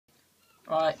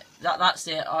Right, that's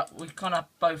it. We've kind of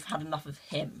both had enough of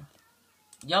him.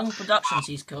 Young Productions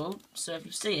he's called, so if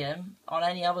you see him on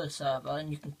any other server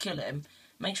and you can kill him,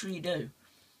 make sure you do.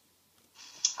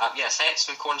 Yeah, say it's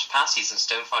from Cornish Pasties and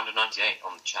Stonefinder98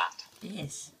 on the chat.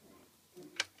 Yes.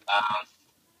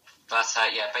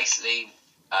 Yeah, basically,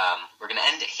 we're going to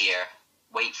end it here,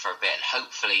 wait for a bit, and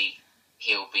hopefully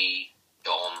he'll be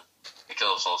gone,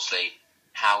 because obviously,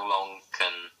 how long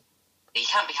can... He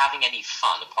can't be having any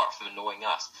fun apart from annoying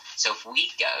us. So if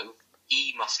we go,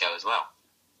 he must go as well.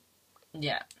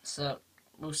 Yeah, so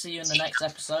we'll see you in the next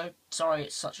episode. Sorry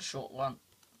it's such a short one,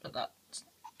 but that's...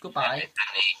 Goodbye.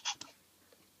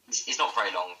 It's not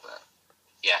very long, but...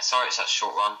 Yeah, sorry it's such a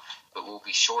short one, but we'll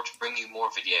be sure to bring you more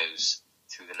videos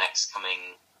through the next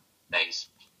coming days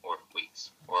or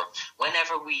weeks, or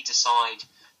whenever we decide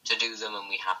to do them and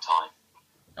we have time.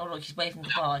 Oh look, he's waving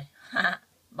goodbye.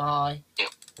 Bye. Ew.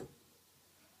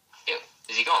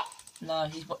 Is he gone? No,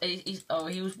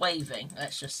 he was waving,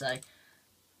 let's just say.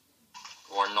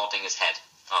 Or nodding his head.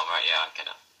 Oh, right, yeah, I get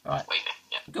it. Right. Waving,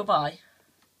 yeah. Goodbye.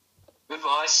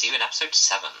 Goodbye, see you in episode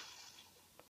 7.